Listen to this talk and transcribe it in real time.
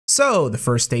So the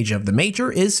first stage of the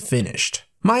major is finished.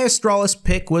 My Astralis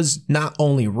pick was not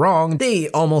only wrong, they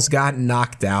almost got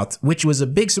knocked out, which was a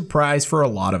big surprise for a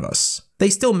lot of us. They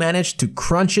still managed to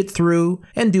crunch it through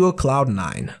and do a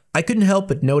Cloud9. I couldn't help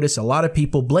but notice a lot of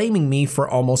people blaming me for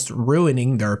almost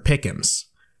ruining their pick'ems.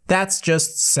 That's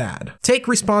just sad. Take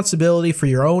responsibility for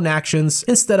your own actions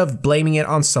instead of blaming it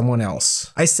on someone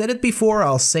else. I said it before,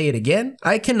 I'll say it again.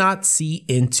 I cannot see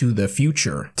into the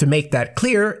future. To make that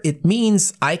clear, it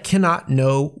means I cannot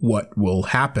know what will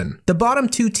happen. The bottom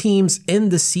two teams in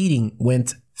the seeding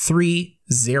went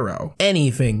 3-0.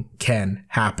 Anything can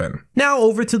happen. Now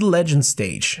over to the Legend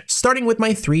stage, starting with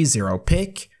my 3-0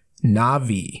 pick,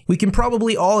 Na'Vi. We can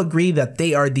probably all agree that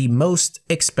they are the most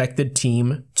expected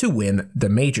team to win the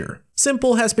major.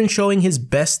 Simple has been showing his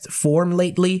best form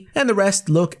lately, and the rest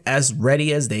look as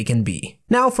ready as they can be.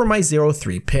 Now for my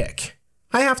 0-3 pick.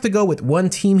 I have to go with one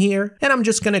team here, and I'm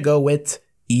just gonna go with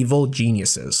Evil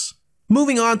Geniuses.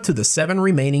 Moving on to the 7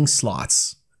 remaining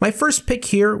slots. My first pick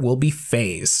here will be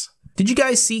FaZe. Did you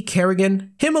guys see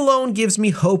Kerrigan? Him alone gives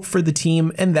me hope for the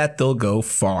team and that they'll go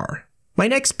far. My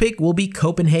next pick will be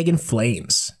Copenhagen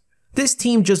Flames. This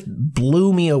team just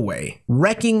blew me away,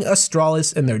 wrecking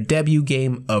Astralis in their debut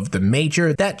game of the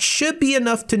major. That should be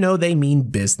enough to know they mean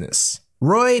business.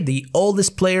 Roy, the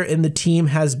oldest player in the team,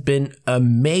 has been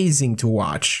amazing to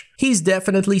watch. He's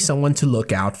definitely someone to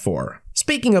look out for.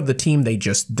 Speaking of the team they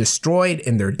just destroyed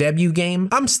in their debut game,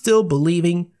 I'm still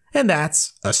believing, and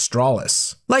that's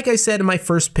Astralis. Like I said in my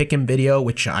first pick'em video,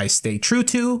 which I stay true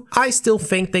to, I still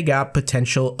think they got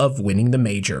potential of winning the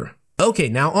major. Okay,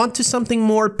 now on to something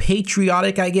more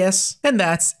patriotic, I guess, and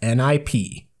that's NIP.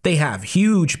 They have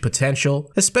huge potential,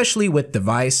 especially with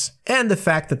Device, and the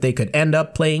fact that they could end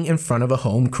up playing in front of a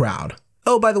home crowd.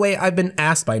 Oh, by the way, I've been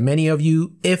asked by many of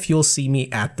you if you'll see me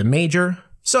at the major.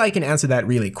 So I can answer that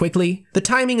really quickly. The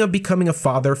timing of becoming a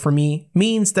father for me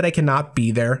means that I cannot be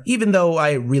there, even though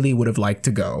I really would have liked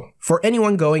to go. For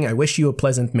anyone going, I wish you a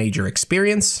pleasant major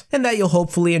experience, and that you'll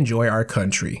hopefully enjoy our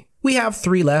country. We have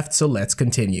 3 left, so let's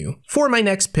continue. For my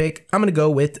next pick, I'm gonna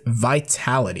go with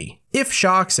Vitality. If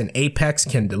Shox and Apex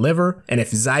can deliver, and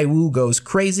if ZywOo goes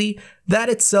crazy, that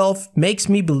itself makes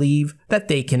me believe that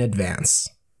they can advance.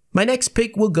 My next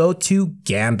pick will go to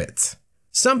Gambit.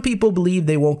 Some people believe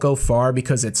they won't go far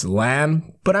because it's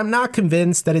LAN, but I'm not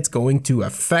convinced that it's going to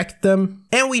affect them.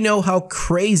 And we know how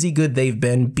crazy good they've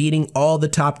been, beating all the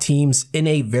top teams in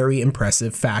a very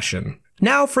impressive fashion.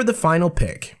 Now for the final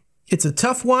pick. It's a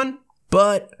tough one,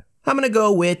 but I'm gonna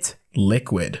go with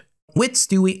Liquid. With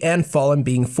Stewie and Fallen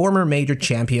being former major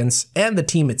champions, and the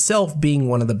team itself being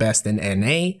one of the best in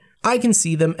NA, I can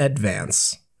see them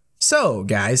advance. So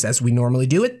guys, as we normally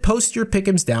do it, post your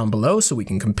pick'ems down below so we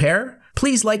can compare.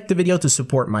 Please like the video to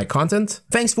support my content.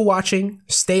 Thanks for watching,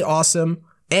 stay awesome,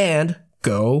 and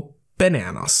go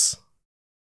bananas.